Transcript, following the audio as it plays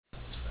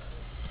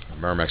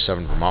Merrimack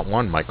 7, Vermont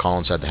 1. Mike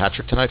Collins had the hat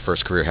trick tonight,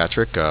 first career hat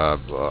trick,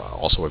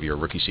 also of your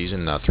rookie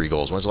season, 3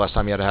 goals. When's the last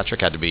time you had a hat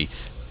trick? Had to be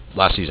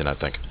last season, I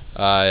think.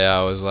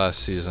 Yeah, it was last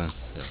season.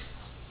 Yeah.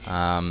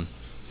 I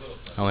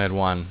only had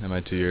one in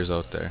my 2 years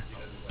out there.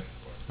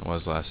 It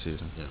was last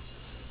season. Yeah.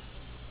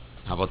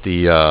 How about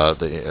the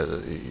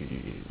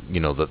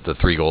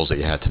 3 goals that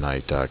you had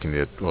tonight? Can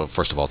you, well,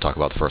 first of all, talk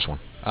about the first one?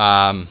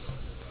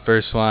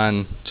 First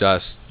one,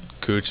 just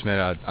Cooch made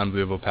an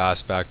unbelievable pass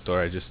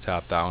backdoor. I just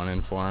tapped that one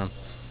in for him.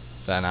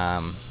 Then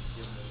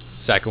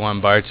second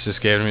one, Bart's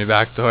just gave it me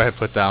backdoor. I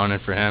put that one in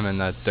for him, and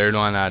the third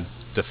one I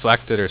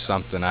deflected or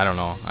something. I don't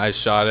know. I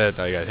shot it.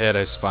 I got hit.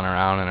 I spun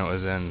around, and it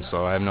was in.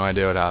 So I have no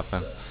idea what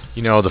happened.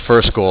 The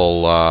first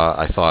goal,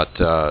 I thought,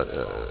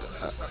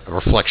 a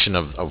reflection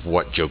of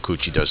what Joe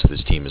Cucci does to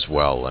this team as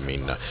well. I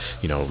mean,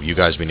 you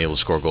guys being able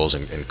to score goals,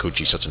 and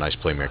Cucci's such a nice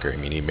playmaker. I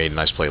mean, he made a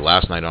nice play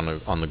last night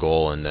on the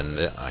goal, and then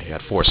he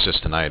had 4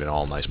 assists tonight, and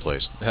all nice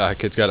plays. Yeah,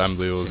 kid's got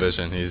unbelievable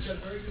vision. He's a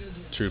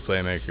true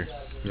playmaker.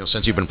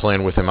 Since you've been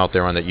playing with him out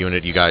there on that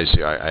unit, you guys,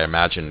 I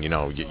imagine,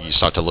 you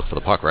start to look for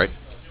the puck, right?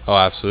 Oh,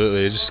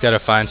 absolutely. You just got to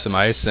find some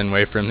ice and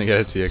wait for him to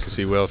get it to you, because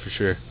he will for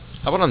sure.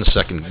 How about on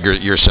the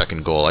your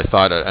second goal? I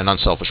thought an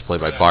unselfish play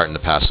by Barton to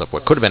pass up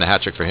what could have been a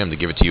hat trick for him to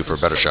give it to you for a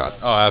better shot.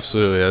 Oh,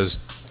 absolutely. It was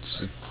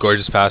a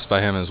gorgeous pass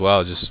by him as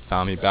well. Just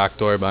found me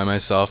backdoor by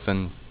myself,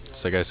 and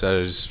just like I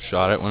said, I just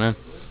shot it, went in.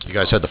 You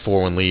guys had the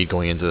 4-1 lead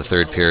going into the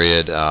third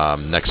period.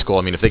 Next goal,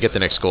 I mean, if they get the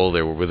next goal,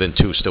 they were within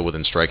 2, still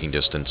within striking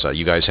distance.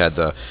 You guys had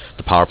the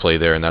power play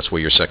there, and that's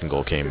where your second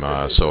goal came.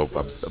 So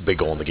a big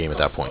goal in the game at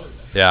that point.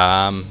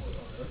 Yeah.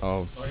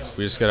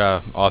 We just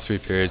got all 3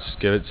 periods,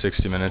 give it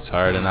 60 minutes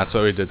hard, and that's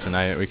what we did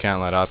tonight. We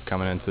can't let up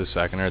coming into the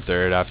second or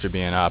third after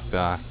being up.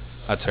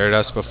 That's hurt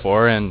us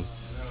before, and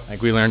I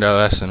think we learned our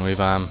lesson. We've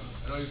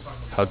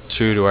held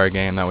true to our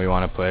game that we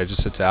want to play,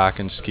 just attack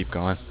and just keep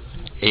going.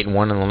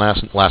 8-1 in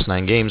the last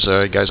 9 games.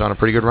 You guys on a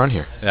pretty good run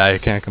here. Yeah, you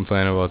can't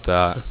complain about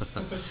that.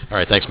 All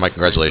right, thanks, Mike.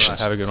 Congratulations.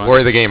 Have a good one.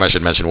 Warrior of the game, I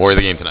should mention. Warrior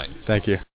of the game tonight. Thank you.